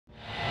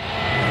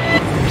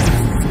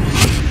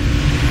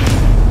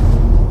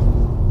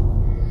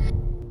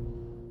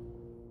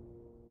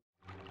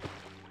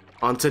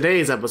On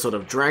today's episode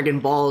of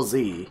Dragon Ball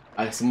Z,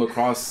 I swim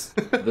across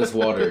this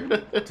water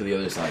to the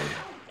other side.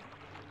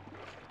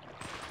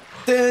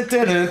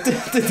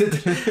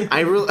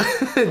 I really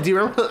do you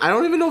remember? I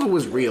don't even know if it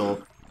was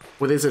real.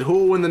 Where they said who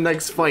will win the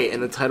next fight,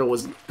 and the title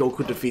was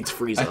Goku defeats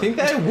Frieza. I think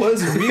that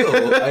was real.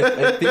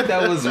 I think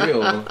that was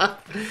real.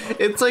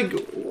 It's like,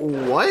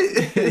 what?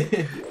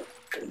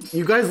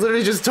 You guys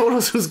literally just told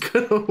us who's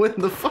gonna win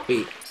the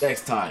fight.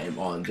 Next time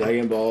on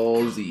Dragon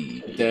Ball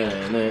Z.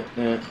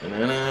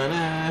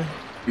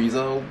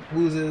 Frieza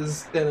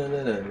loses.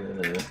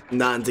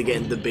 Not into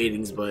getting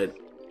debatings, but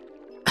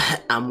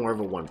I'm more of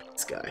a One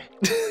Piece guy.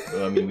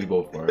 I mean, we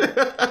both are.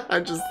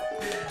 I'm just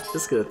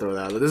gonna throw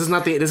that out. This is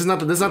not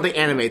the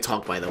anime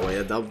talk, by the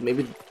way.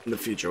 Maybe in the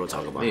future we'll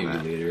talk about that.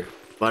 Maybe later.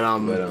 But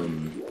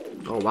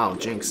oh wow,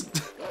 Jinx.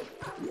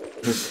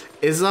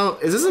 Is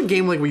this a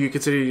game like where you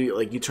consider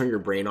like you turn your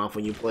brain off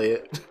when you play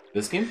it?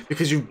 This game?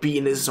 Because you've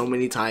beaten it so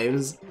many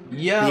times.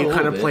 Yeah, you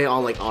kind of play it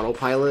on like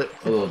autopilot.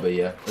 A little bit,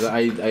 yeah.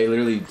 I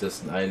literally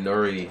just I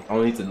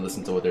don't need to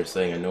listen to what they're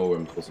saying. I know what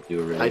I'm supposed to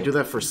do already. I do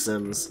that for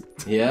Sims.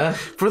 Yeah.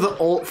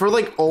 For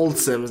like old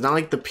Sims, not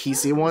like the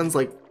PC ones,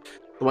 like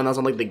the one that was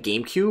on like the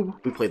GameCube.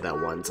 We played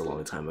that once a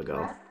long time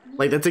ago.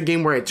 Like that's a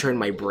game where I turn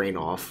my brain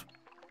off,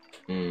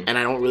 and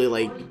I don't really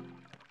like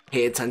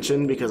pay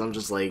attention because I'm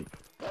just like.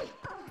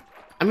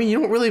 I mean,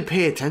 you don't really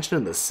pay attention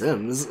to The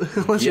Sims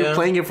unless you're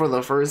playing it for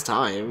the first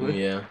time.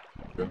 Yeah,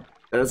 true.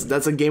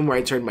 That's a game where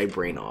I turn my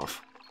brain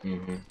off.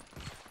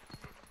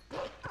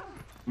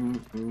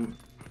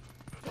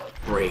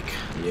 Break.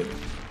 Yep.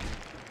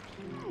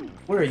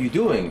 What are you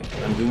doing?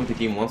 I'm doing what the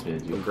game wants me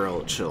to do.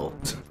 Girl, chill.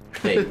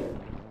 Hey.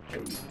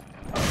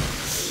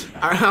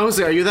 I would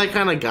say, are you that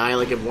kind of guy?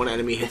 Like, if one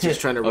enemy hits you, just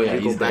trying to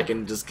go back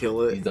and just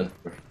kill it? He's done.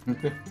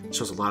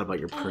 Shows a lot about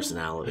your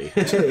personality.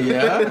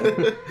 Yeah.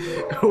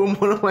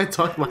 What am I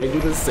talking about? I do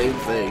the same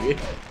thing.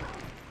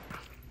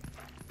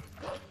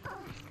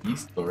 He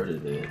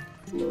started it.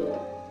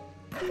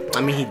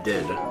 I mean, he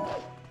did.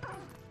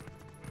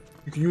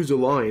 You can use a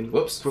line.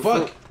 Whoops!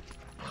 Fuck.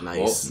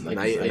 Nice. Well,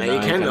 now you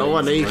can. No,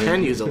 now you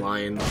can use a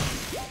line.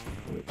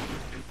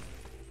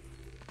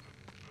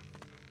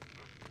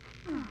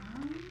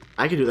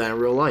 I could do that in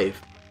real life.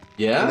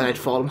 Yeah? And then I'd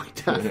fall to my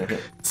death.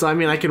 So, I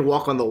mean, I could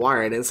walk on the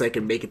wire and then say I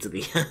can make it to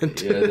the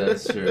end. Yeah,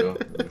 that's true.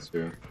 That's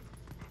true.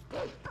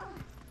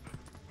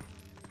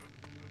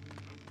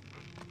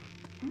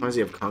 Reminds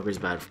me of Conker's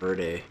Bad Fur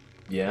Day.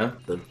 Yeah?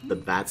 The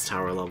Bats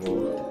Tower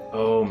level.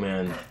 Oh,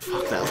 man.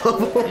 Fuck that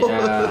level.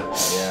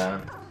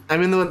 Yeah. I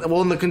mean,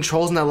 the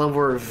controls in that level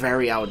are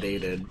very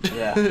outdated.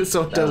 Yeah.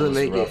 So it doesn't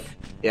make it...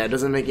 Yeah, it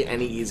doesn't make it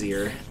any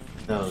easier.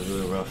 That was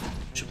really rough.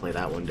 Should play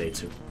that one day,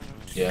 too.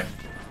 Yeah.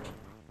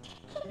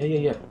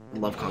 Yeah.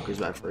 Love Conker's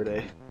Bad Fur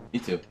Day. Me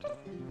too.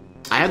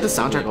 I had the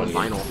soundtrack on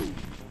vinyl.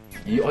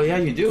 Oh yeah,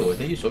 you do. I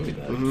think you showed me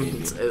that.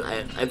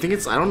 I think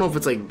it's. I don't know if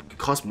it's like it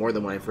cost more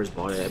than when I first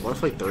bought it. I bought it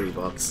for like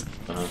 $30.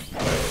 Let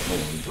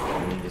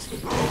me just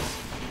look at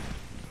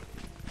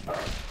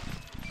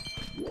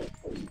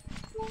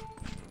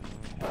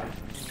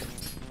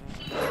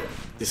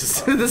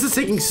this is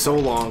taking so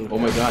long. Oh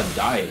my god,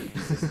 die!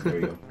 There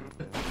you go.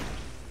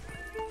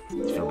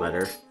 You feel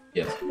better?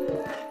 Yes.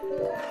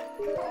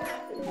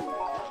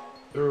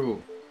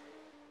 Through.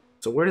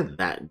 So where did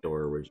that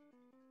door originate?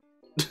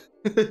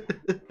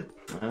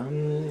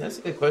 That's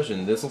a good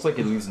question. This looks like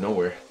it leads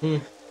nowhere.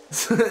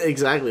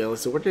 Exactly.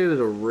 So where did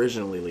it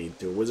originally lead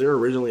to? Was there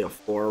originally a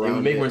floor around? It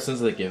would make more sense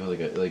like if it was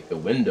like a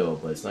window,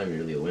 but it's not even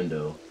really a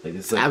window. Like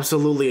it's like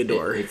absolutely a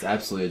door. It's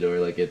absolutely a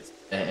door. Like it's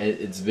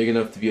big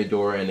enough to be a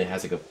door, and it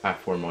has like a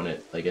platform on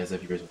it, like as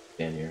if you were supposed to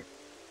stand here.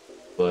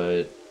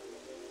 But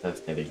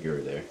that's neither here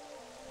or there.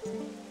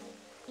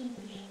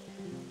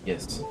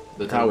 Yes,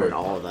 the tower. Read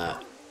all of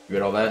that. You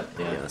read all that?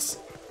 Yeah. Yes.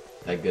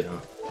 That good, huh?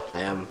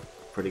 I am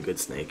pretty good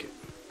snake.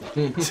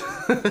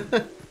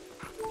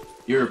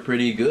 You're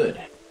pretty good.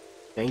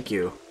 Thank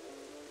you.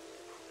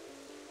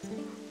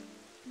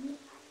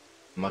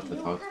 I'm not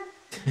gonna talk.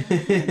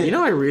 You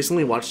know, I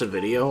recently watched a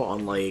video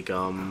on like I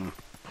don't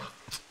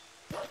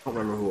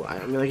remember who.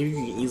 I mean, like you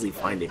can easily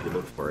find it if you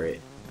look for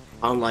it.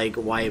 On like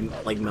why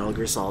like Metal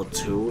Gear Solid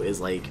 2 is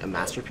like a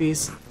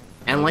masterpiece.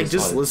 And like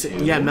just listen,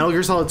 2? Yeah, Metal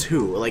Gear Solid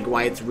 2, like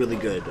why it's really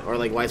good, or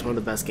like why it's one of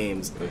the best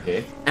games.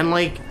 Okay. And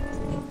like,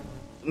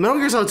 Metal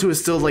Gear Solid 2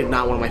 is still like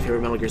not one of my favorite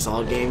Metal Gear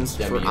Solid games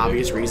for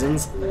obvious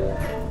reasons.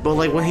 But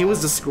like when he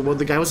was when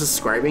the guy was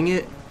describing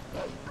it,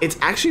 it's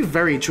actually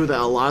very true that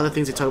a lot of the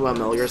things they talk about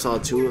Metal Gear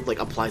Solid 2 like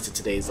applies to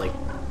today's like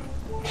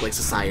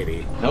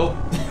society. Help!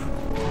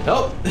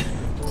 Help!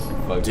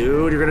 Fuck.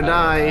 Dude, you're gonna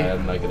die.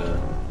 I'm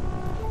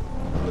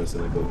just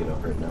gonna go get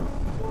up right now.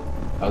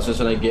 I was just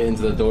trying to get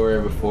into the door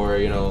before,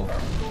 you know,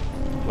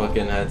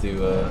 fucking had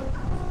to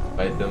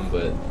fight them,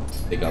 but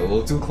they got a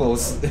little too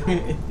close.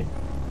 I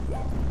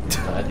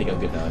think I'm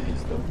good now. I can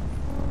just go.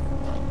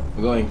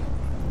 I'm going.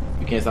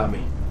 You can't stop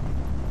me.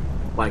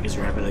 Why? Because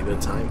you're having a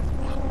good time.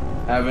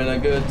 Having a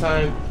good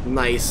time.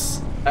 Nice.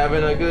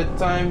 Having a good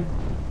time.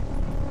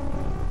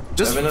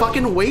 Just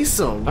fucking waste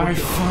them. Alright,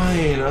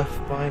 fine. I'll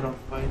fight them.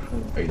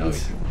 Alright, no.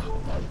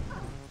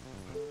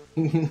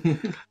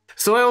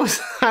 So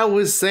I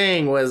was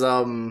saying was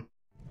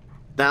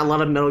that a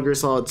lot of Metal Gear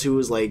Solid 2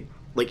 is like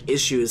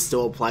issues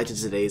still apply to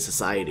today's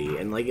society,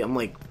 and like I'm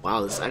like,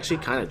 wow, this is actually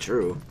kind of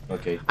true.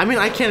 Okay. I mean,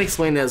 I can't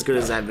explain it as good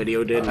as that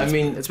video did. I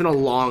mean, it's been a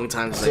long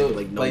time since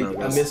I'm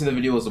guessing the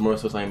video was more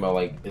so talking about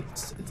like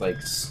it's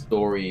like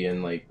story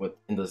and like what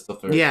in the stuff.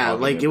 Yeah,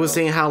 like it was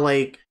saying how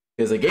like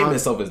because the game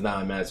itself is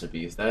not a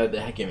masterpiece. That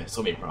game has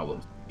so many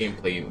problems.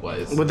 Gameplay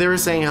wise. But they were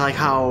saying like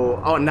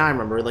how now I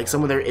remember like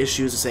some of their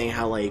issues are saying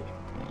how like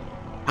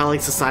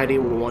society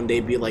will one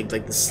day be like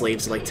the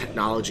slaves of like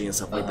technology and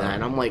stuff like that,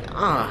 and I'm like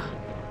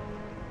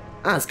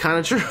that's kind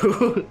of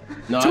true.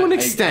 No, to an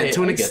extent.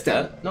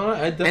 No,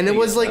 I definitely and it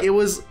was like it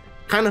was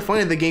kind of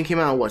funny. The game came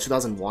out in what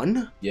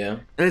 2001. Yeah.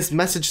 And its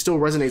message still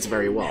resonates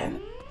very well.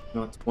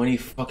 No, 20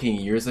 fucking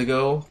years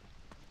ago,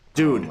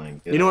 dude. Oh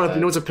you know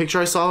what's a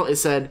picture I saw? It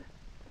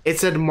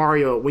said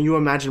Mario, when you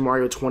imagine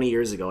Mario 20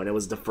 years ago, and it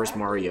was the first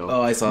Mario.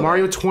 Oh, I saw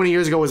Mario that. 20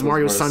 years ago was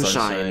Mario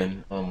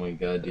Sunshine. Oh my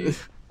god, dude.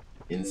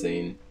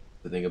 Insane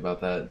to think about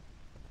that.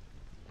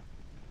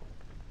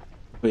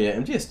 But yeah,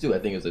 MGS2 I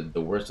think is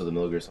the worst of the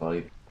Metal Gear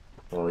Solid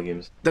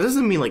games. That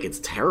doesn't mean like it's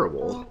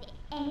terrible.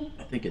 I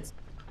think it's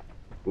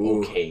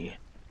okay.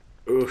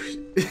 Ooh.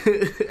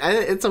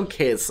 It's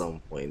okay at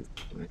some point.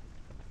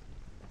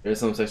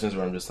 There's some sections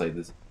where I'm just like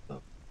this.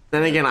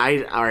 Then again,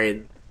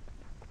 alright.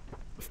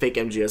 Fake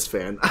MGS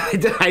fan.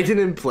 I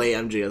didn't play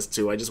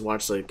MGS2. I just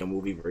watched like a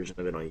movie version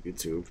of it on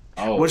YouTube,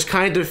 which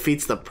kind of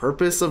defeats the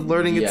purpose of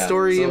learning its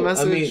story and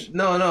message. I mean,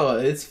 no,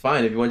 it's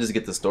fine if you want to just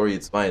get the story.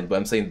 It's fine, but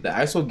I'm saying the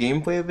actual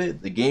gameplay of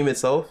it, the game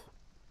itself,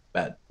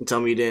 bad. You tell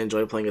me you didn't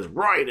enjoy playing as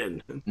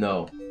Raiden.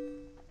 No,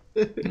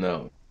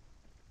 no.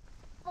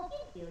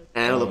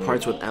 And I know the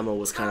parts with Emma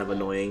was kind of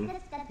annoying.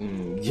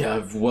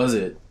 Yeah, was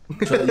it?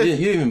 You didn't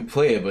even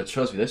play it, but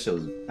trust me,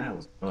 that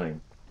was annoying.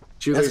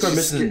 Escort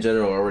missions in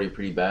general are already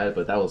pretty bad,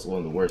 but that was one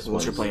of the worst ones.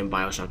 Once you're playing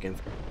Bioshock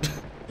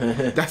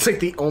Infinite. That's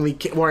like the only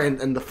or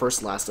in the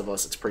first Last of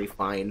Us, it's pretty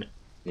fine.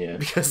 Yeah.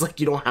 Because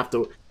like you don't have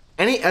to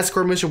any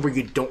escort mission where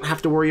you don't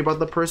have to worry about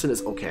the person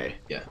is okay.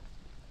 Yeah.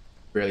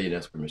 Barely an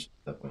escort mission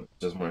at that point.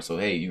 Just more so,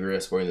 hey, you're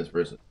escorting this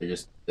person. They're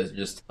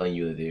just telling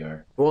you that they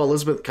are. Well,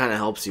 Elizabeth kinda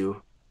helps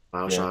you,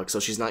 Bioshock, so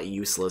she's not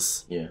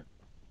useless. Yeah.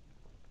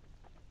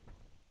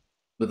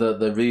 But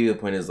the really the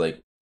point is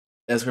like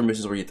escort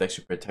missions where you have to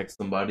actually protect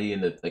somebody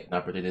and if like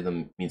not protecting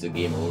them means a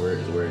game over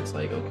is where it's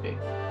like okay.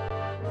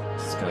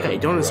 Hey,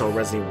 don't insult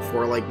Resident Evil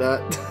 4 like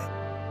that.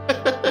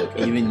 Look,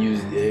 even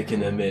you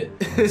can admit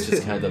it's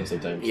just kind of dumb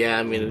sometimes. Yeah,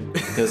 I mean,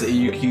 because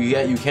you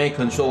can't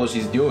control what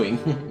she's doing.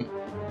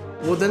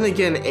 Well, then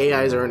again,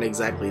 AIs aren't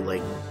exactly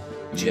like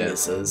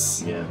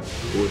geniuses. Yeah.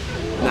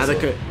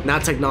 Now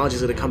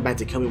technology's gonna come back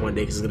to kill me one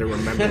day because it's gonna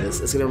remember this.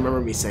 It's gonna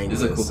remember me saying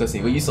this. This is a cool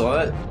cutscene. But you saw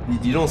that?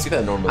 You don't see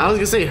that normally. I was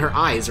gonna say her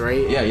eyes,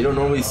 right? Yeah, you don't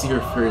normally see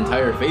her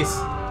entire face.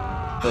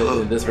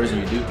 But in this version,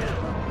 you do.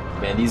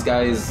 Man, these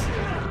guys.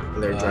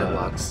 They're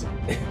dreadlocks.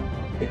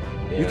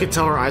 Yeah. You could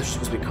tell her eyes were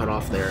supposed to be cut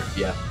off there.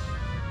 Yeah.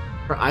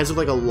 Her eyes look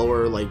like a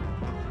lower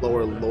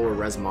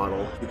res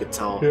model. You could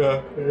tell.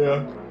 Yeah.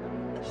 Yeah.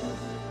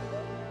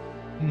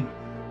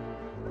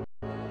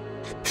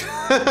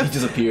 He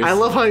just appears. I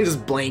love how he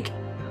just blank.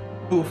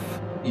 Poof.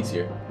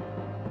 Easier.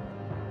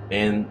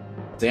 And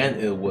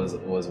Dan was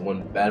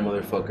one bad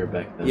motherfucker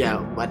back then.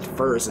 Yeah, at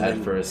first.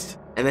 And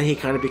then he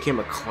kind of became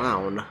a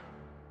clown.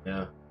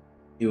 Yeah.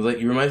 He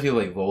reminds me of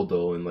like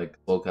Voldo and like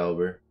Soul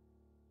Calibur.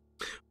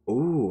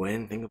 Ooh, I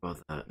didn't think about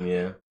that.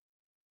 Yeah.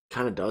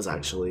 Kind of does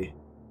actually.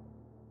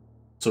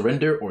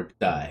 Surrender or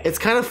die. It's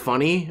kind of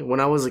funny.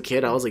 When I was a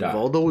kid, I was like,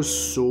 Voldo is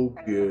so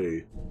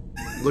gay.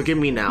 Look at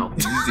me now.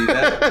 Did you see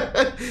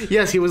that?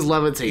 Yes, he was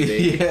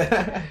levitating.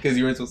 Yeah, because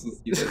you weren't supposed to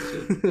see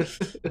that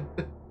shit.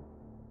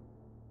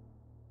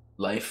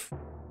 Life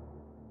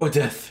or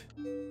death?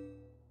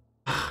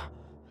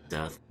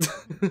 Death.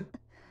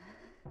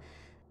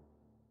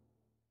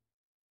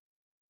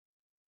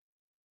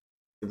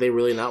 Did they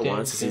really not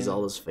want us to see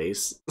Zelda's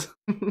face?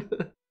 I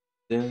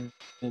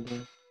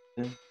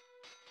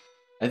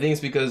think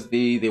it's because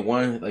they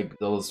wanted like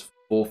Zelda's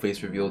full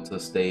face reveal to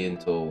stay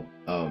until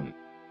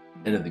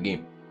end of the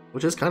game,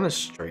 which is kind of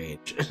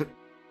strange.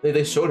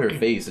 They showed her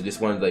face. I just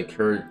wanted like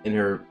her in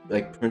her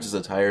like princess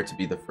attire to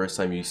be the first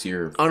time you see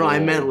her. Oh no, I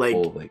meant like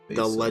face,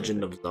 the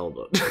Legend of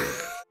Zelda.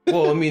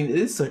 Well, I mean, it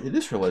is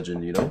her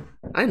legend, you know.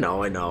 I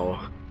know.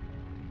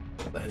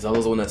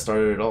 Zelda's the one that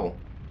started it all.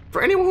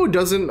 For anyone who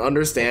doesn't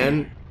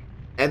understand,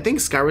 I think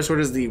Skyward Sword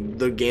is the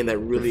game that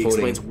really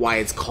explains why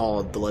it's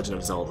called The Legend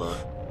of Zelda.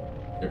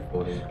 They're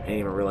floating. I didn't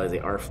even realize they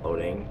are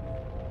floating.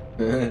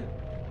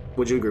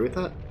 Would you agree with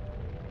that?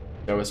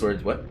 Skyward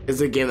Sword, what? It's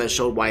the game that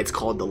showed why it's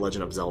called The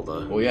Legend of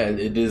Zelda. Well, yeah,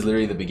 it is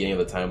literally the beginning of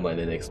the timeline,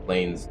 and it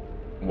explains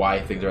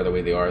why things are the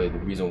way they are, the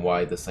reason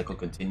why the cycle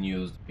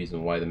continues, the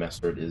reason why the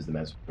Master Sword is the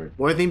Master Sword.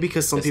 Well, I think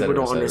because some people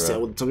don't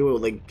understand. Some people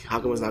like, how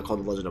come it's not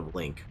called The Legend of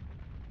Link?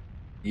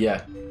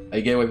 Yeah, I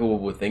get why people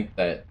would think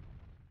that,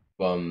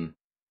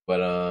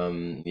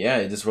 yeah,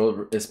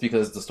 it's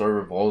because the story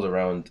revolves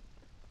around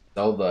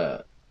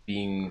Zelda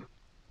being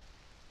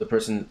the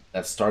person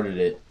that started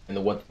it and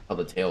the one that held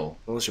the tail.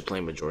 Unless you're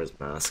playing Majora's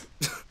Mask.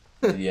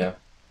 Yeah.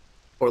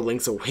 Or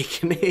Link's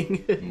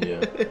Awakening.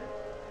 Yeah.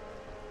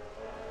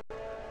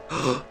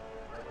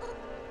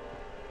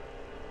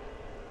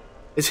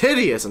 It's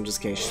hideous! I'm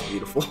just kidding, she's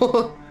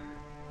beautiful.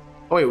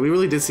 Oh wait, we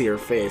really did see her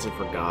face, I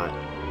forgot.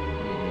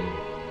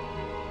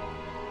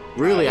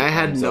 Really, I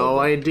had no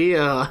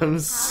idea. I'm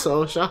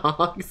so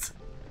shocked.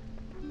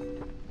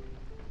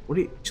 What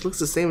do you, she looks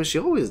the same as she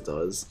always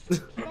does.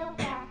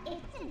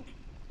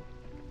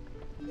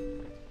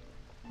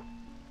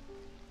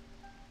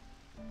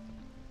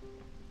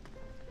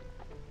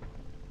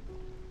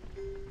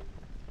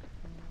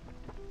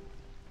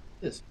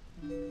 This.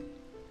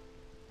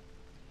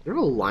 Is there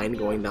a line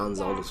going down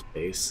Zelda's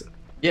face?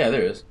 Yeah,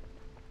 there is.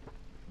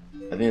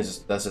 I think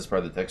that's just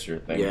part of the texture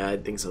thing. Yeah, I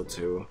think so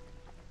too.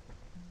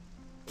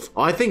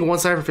 Oh, I think one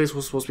side of her face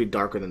was supposed to be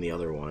darker than the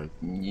other one.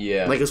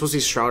 Yeah. Like it's supposed to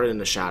be shrouded in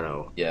the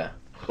shadow. Yeah.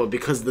 But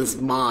because this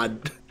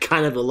mod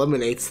kind of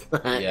eliminates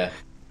that, yeah,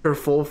 her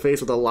full face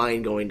with a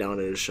line going down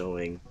it is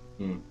showing.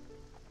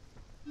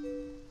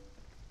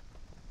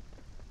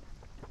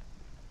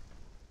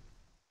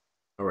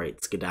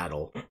 Alright,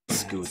 skedaddle.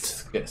 Scoot.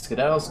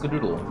 Skedaddle,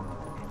 skadoodle.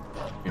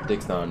 Your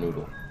dick's not a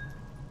noodle.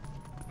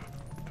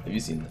 Have you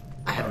seen that?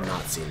 I have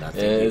not seen that.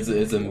 Yeah,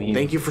 it's a meme.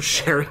 Thank you for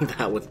sharing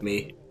that with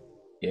me.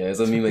 Yeah, it's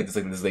a meme like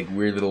this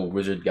weird little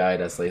wizard guy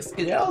that's like,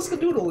 skedaddle,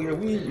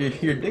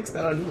 skadoodle, your dick's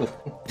not a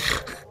noodle.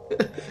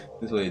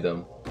 It's really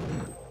dumb.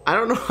 I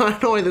don't know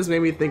why this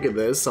made me think of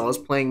this. So I was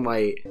playing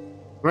my...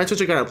 Remember I told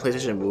you I got a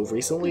PlayStation Move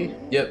recently?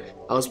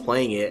 Yep. I was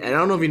playing it, and I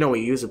don't know if you know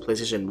when you use a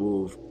PlayStation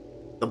Move,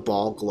 the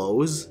ball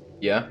glows.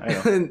 Yeah, I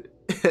know.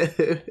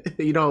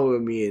 You know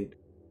me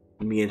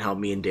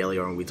and Daly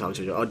are when we talk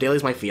to each other. Oh,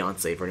 Daly's my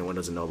fiance, for anyone who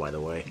doesn't know, by the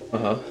way.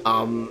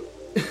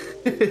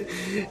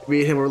 Me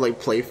and him were like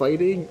play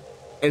fighting,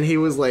 and he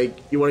was like,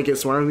 "You want to get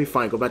smarter with me?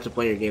 Fine, go back to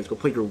playing your games. Go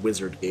play your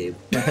wizard game."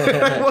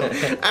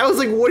 I was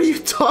like, "What are you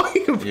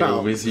talking about?"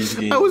 Your wizard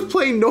game. I was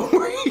playing No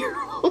More Heroes.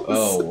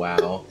 Oh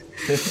wow.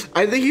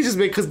 I think he just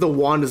made because the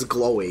wand is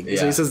glowing,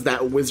 so he says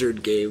that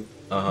wizard game.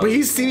 But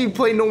he's seen me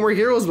play No More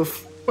Heroes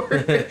before.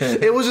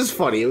 It was just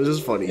funny. It was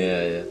just funny.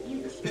 Yeah.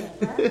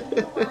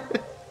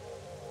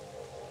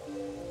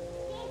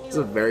 It's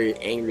a very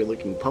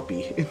angry-looking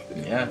puppy.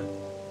 Yeah.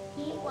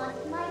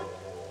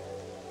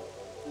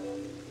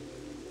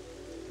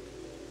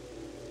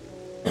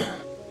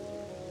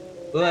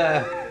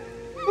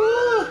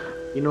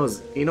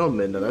 You know,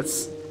 Minna.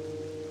 That's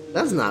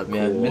not cool.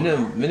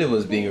 Man, Minna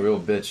was being a real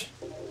bitch,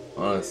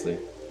 honestly.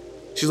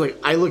 She's like,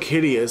 I look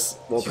hideous.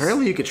 Well,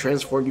 apparently you could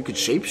transform, you could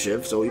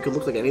shapeshift, so you could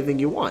look like anything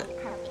you want.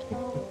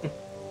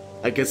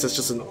 I guess that's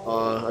just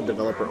a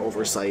developer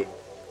oversight.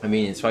 I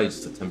mean, it's probably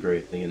just a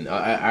temporary thing, and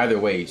either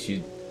way,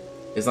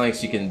 it's not like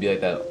she can be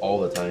like that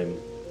all the time.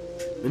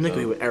 Minna can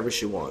do whatever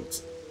she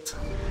wants.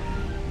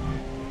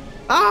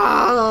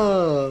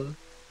 Ah!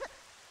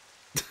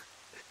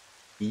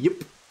 Yep.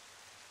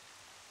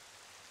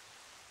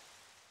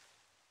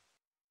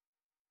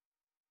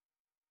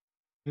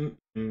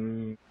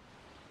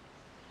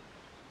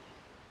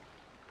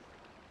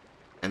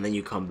 And then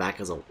you come back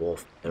as a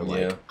wolf. They're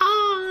like,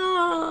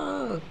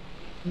 ah,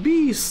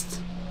 beast.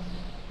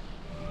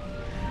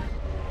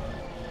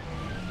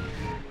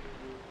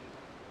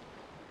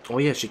 Oh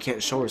yeah, she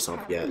can't show herself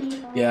yet.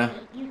 Yeah.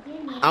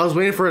 I was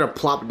waiting for her to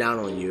plop down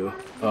on you.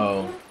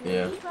 Oh,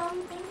 yeah.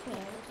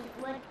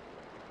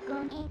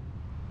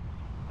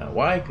 Now,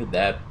 why could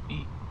that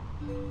be?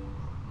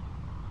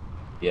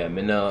 Yeah,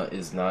 Minna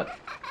is not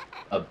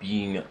a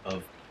being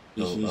of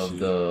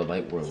the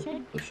light world,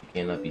 so she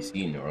cannot be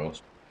seen, or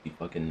else she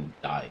fucking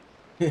die.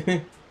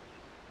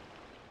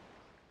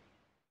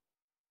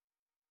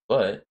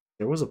 But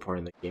there was a part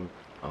in the game.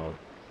 Oh,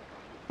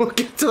 we'll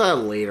get to that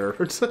later.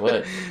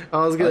 What?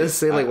 I was gonna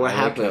say like what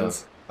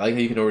happens. I like how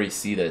you can already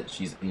see that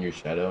she's in your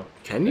shadow.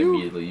 Can you?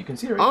 Immediately, you can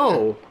see her. Right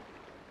there.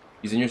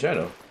 She's in your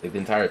shadow like the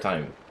entire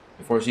time.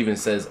 Before she even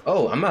says,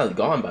 "Oh, I'm not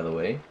gone," by the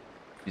way,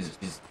 she's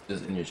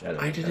just in your shadow.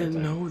 I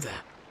didn't know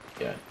that.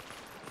 Yeah.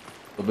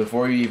 But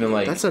before you even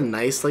like, that's a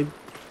nice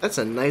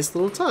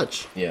little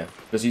touch. Yeah,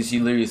 because she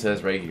literally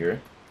says right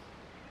here.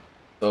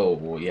 Oh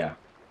well, yeah.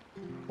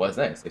 What's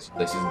next?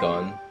 Like she's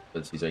gone,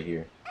 but she's right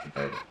here.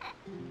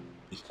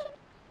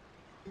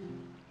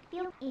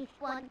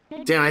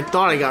 Damn, I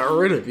thought I got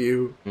rid of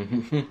you.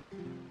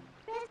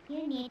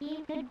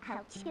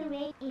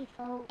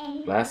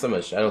 Last time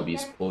a shadow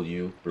beast pulled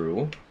you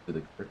through to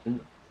the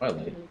curtain of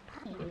Twilight.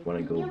 If you want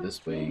to go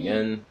this way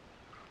again,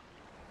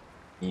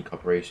 need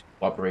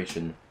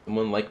cooperation.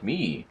 Someone like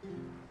me.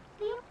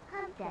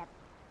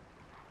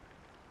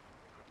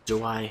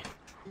 Do I?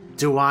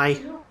 Do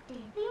I?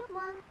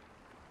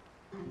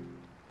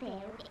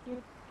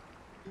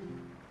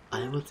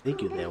 I will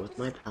take you there with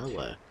my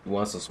power. He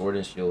wants a sword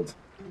and shield.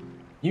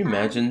 Can you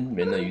imagine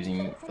Minna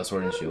using a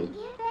sword and shield?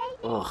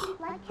 Ugh,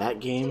 that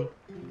game?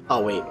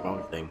 Oh wait,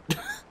 wrong thing.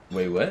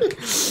 Wait, what?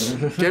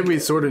 Get me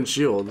sword and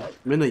shield.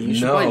 Minna, you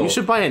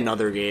should buy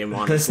another game,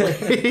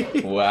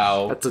 honestly.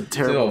 Wow. That's a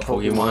terrible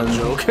Pokemon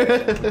joke.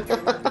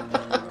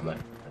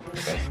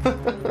 Okay.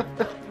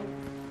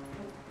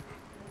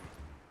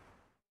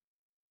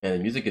 And the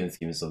music in this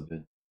game is so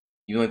good.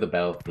 Even like the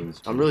battle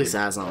themes. I'm really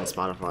sad it's not on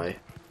Spotify.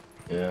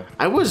 Yeah.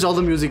 I wish all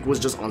the music was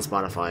just on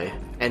Spotify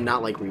and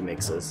not like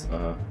remixes.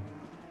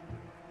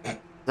 Is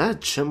that a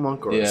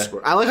chipmunk or a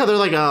squirrel? I like how they're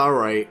like,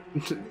 alright.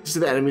 See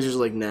the enemies are just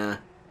like, nah.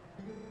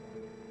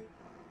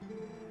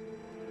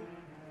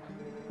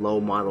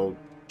 Low model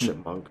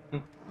chipmunk.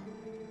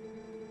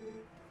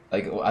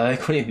 Like, I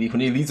like when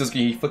he leaves the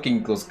screen, he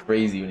fucking goes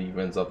crazy when he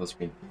runs off the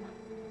screen.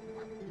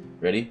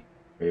 Ready?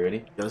 Are you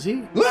ready? Does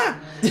he?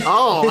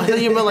 Oh, I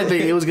thought you meant like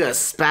it was gonna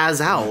spaz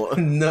out.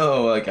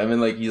 No, like I mean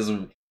like he just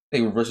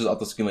like rushes off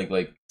the screen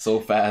like so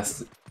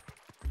fast.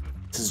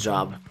 It's his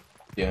job.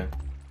 Yeah.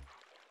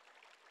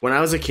 When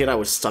I was a kid, I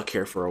was stuck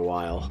here for a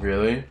while.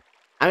 Really?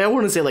 I mean, I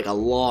wouldn't say like a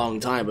long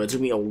time, but it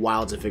took me a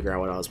while to figure out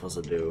what I was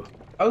supposed to do.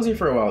 I was here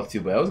for a while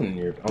too, but I wasn't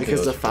here.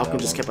 Because the falcon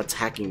just kept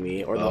attacking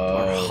me, or the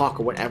or hawk,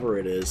 or whatever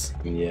it is.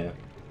 Yeah.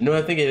 You know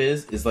what I think it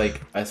is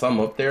like I saw him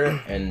up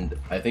there, and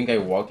I think I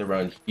walked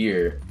around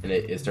here, and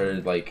it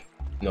started like,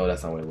 no,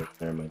 that's not what it was.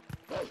 Never mind.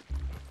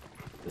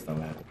 That's not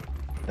what happened.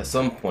 At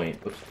some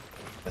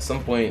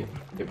point,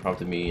 it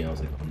prompted me, and I was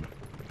like,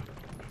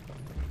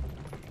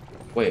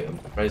 wait, I'm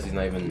surprised he's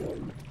not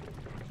even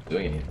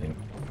doing anything.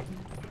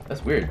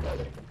 That's weird.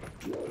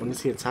 When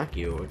does he attack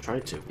you, or try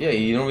to? Yeah,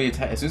 he don't really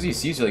attack. As soon as he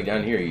sees you like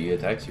down here, he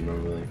attacks you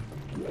normally.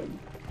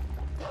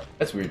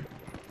 That's weird.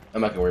 I'm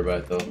not gonna worry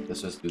about it though.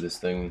 Let's just do this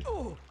thing.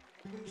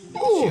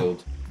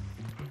 Shield.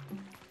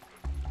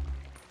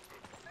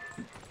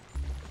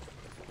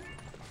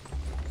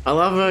 I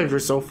love how if you're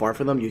so far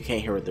from them, you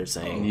can't hear what they're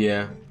saying.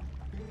 Yeah.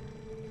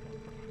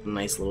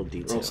 Nice little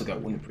detail. Also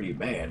got wounded pretty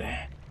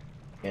bad.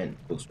 And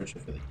go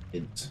searching for the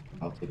kids.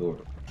 I'll take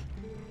over.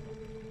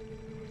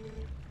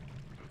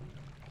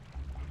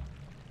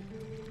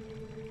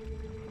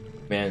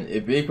 Man,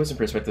 it really puts in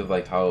perspective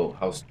like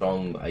how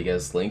strong I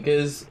guess Link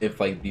is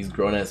if like these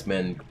grown ass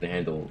men couldn't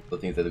handle the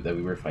things that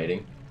we were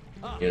fighting,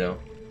 you know.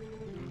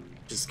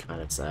 Just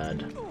kind of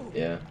sad.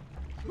 Yeah.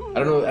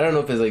 I don't know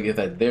if it's like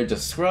if they're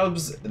just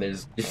scrubs and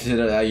there's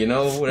you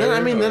know whatever. I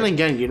mean, then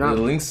again, you're not.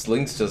 Link's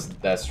just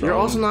that strong. You're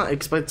also not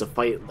expected to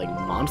fight like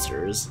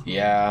monsters.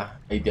 Yeah,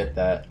 I get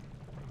that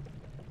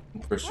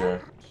for sure.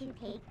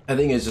 I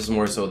think it's just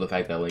more so the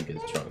fact that Link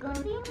is strong,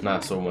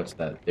 not so much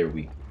that they're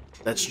weak.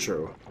 That's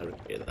true. I would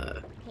agree with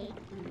that.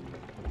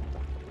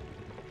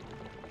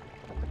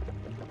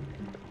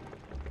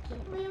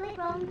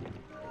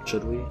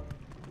 Should we?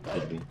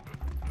 Should we?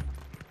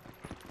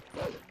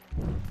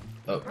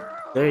 Oh.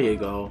 There you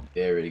go.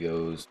 There it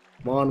goes.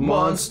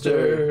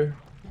 Monster!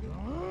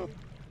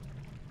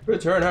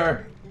 Return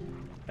her!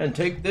 And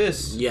take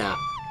this! Yeah,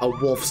 a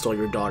wolf stole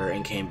your daughter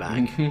and came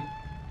back.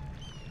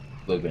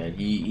 Look, man,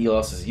 he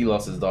lost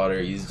his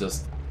daughter. He's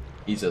just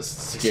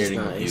scared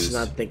and confused. He's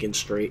not thinking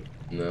straight.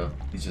 No,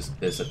 he's just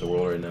pissed at the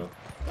world right now.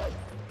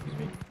 Excuse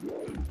me.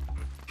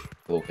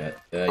 Little cat.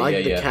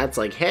 The cat's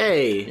like,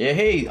 hey! Yeah,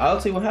 hey, I'll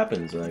see what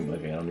happens. And I'm like,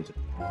 okay, I don't need to.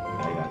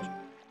 I got you.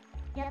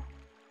 Yep.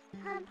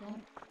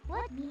 Pumpkin,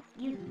 what meat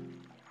you?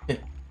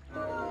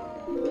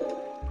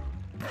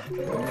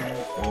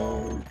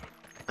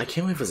 I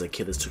can't believe as a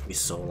kid this took me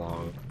so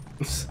long.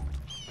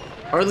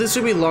 Or this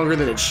took me longer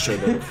than it should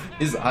have.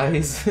 His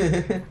eyes.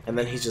 And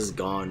then he's just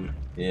gone.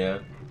 Yeah.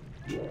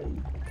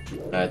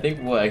 I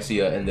think we'll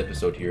actually end the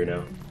episode here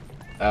now.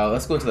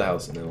 Let's go into the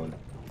house and then one.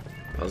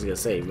 I was gonna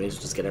say, you may as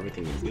well just get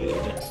everything you need.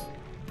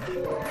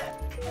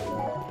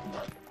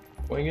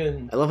 Going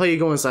in. I love how you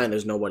go inside and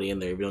there's nobody in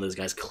there, even though this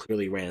guy's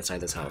clearly ran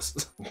inside this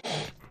house.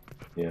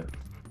 Yeah.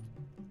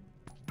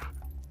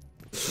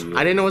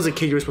 I didn't know as a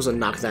kid you were supposed to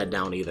knock that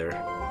down either.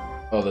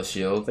 Oh, the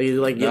shield?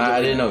 Like, nah,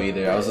 I didn't know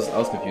either. I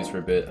was confused for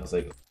a bit. I was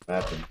like,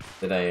 what happened?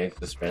 Then I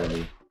just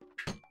randomly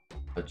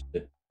touched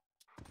it.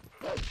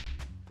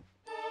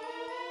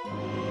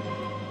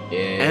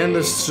 Yeah. And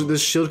the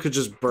shield could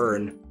just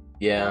burn.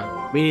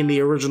 Yeah. Meaning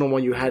the original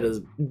one you had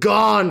is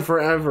gone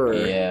forever.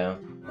 Yeah.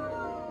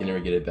 You never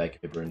get it back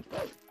if it burned.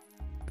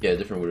 Yeah,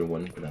 different wooden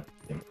one. But not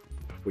the same.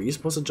 Were you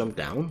supposed to jump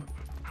down?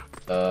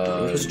 You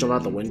were supposed to jump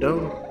out the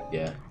window?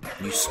 Yeah.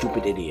 You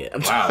stupid idiot.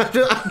 Wow.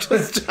 I'm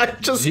just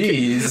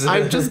Jeez.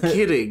 I'm just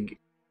kidding.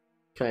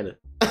 Kinda.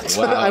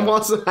 Wow. I'm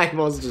also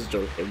just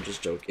joking. I'm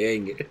just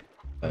joking.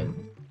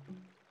 Fine.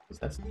 What's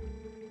that?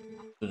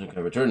 Children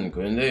can return,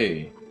 couldn't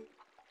they?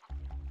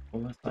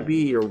 Maybe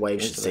your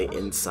wife should stay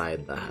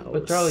inside the house.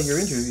 But Charlie, you're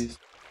injuries.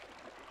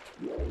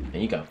 And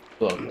you got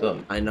fucked up.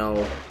 I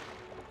know.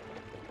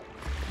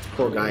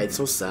 Poor guy, it's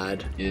so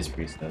sad. It is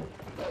pretty sad.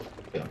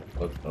 Yeah,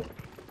 fucked up.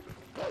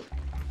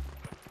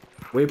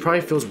 Well, he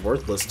probably feels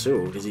worthless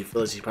too, because he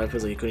probably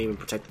feels like he couldn't even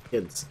protect the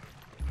kids.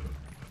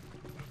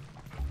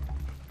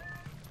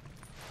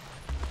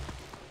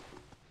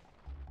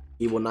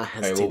 He will not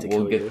hesitate to kill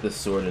you. We'll get the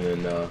sword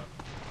and then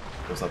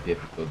we'll stop the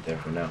episode there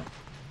for now.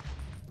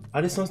 I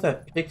just noticed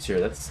that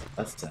picture. That's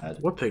sad.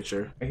 What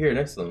picture? Right here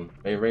next to them.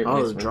 Right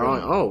oh, the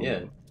drawing. Oh, yeah.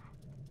 It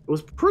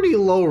was pretty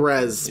low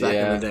res back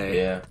in the day.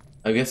 Yeah.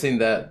 I'm guessing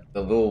that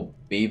the little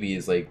baby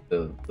is like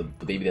the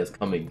baby that's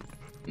coming.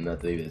 Not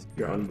that this.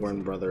 Your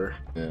unborn brother.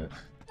 Yeah.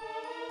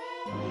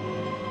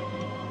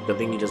 Good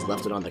thing you just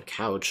left it on the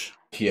couch.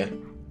 Yeah.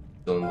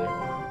 Still in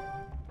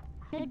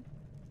there.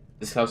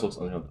 This house looks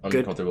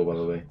uncomfortable, by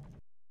the way.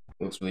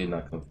 It looks really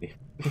not comfy.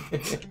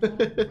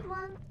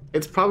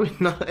 It's probably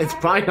not. It's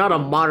probably not a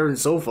modern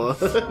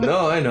sofa.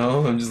 No, I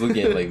know. I'm just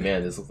looking at it like,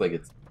 man, this looks like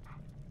it's.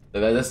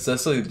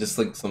 That's like just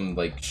like some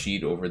like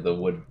sheet over the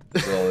wood.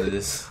 That's all it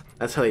is.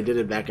 That's how they did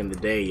it back in the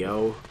day,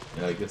 yo.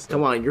 Yeah, I guess so.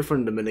 Come on, you're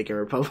from the Dominican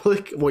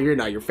Republic. Well, you're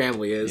not. Your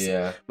family is.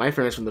 Yeah. My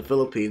family's from the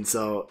Philippines,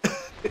 so.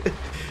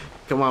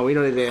 Come on, we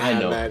don't even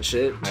have that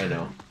shit. I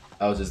know.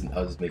 I was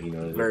just making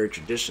note of it. Very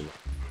traditional.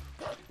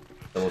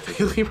 Hello,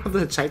 chicken. You're about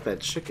to check that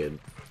chicken.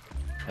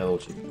 Hello,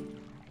 chicken.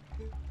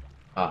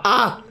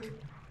 Ah!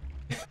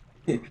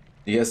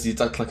 Yes, you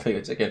talk like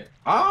a chicken.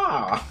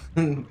 Ah!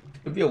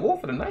 Could be a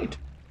wolf for the night.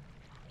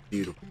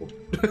 Beautiful.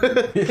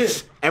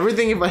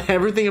 everything if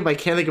I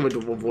can't think of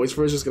a voice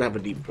for it, it's just gonna have a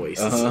deep voice.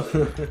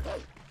 Oh,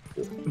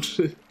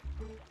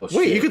 Wait,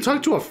 shit. you can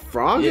talk to a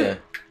frog? Yeah.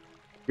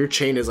 Your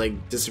chain is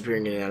like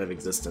disappearing in and out of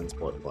existence.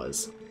 Well, it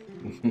was.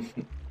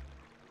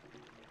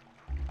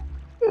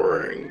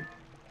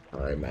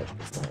 Alright, magic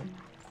this time.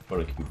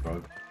 What a cute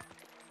frog.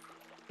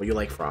 Well, you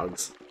like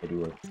frogs. I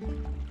do like.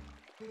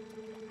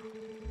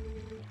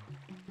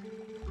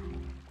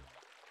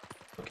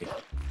 Okay.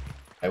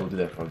 I will do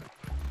that, frog.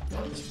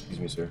 Excuse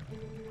me, sir.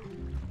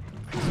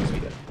 Excuse me,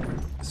 guy.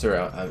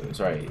 Sir, I'm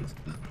sorry.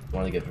 I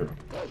want to get hurt.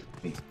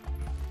 Please.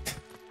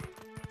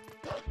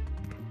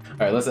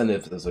 Alright, let's end the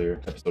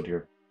episode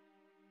here.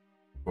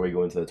 Before we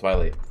go into the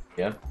Twilight.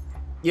 Yeah?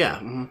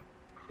 Yeah.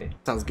 Okay.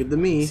 Sounds good to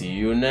me. See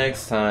you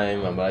next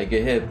time. I might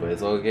get hit, but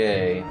it's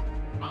okay.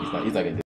 He's not gonna do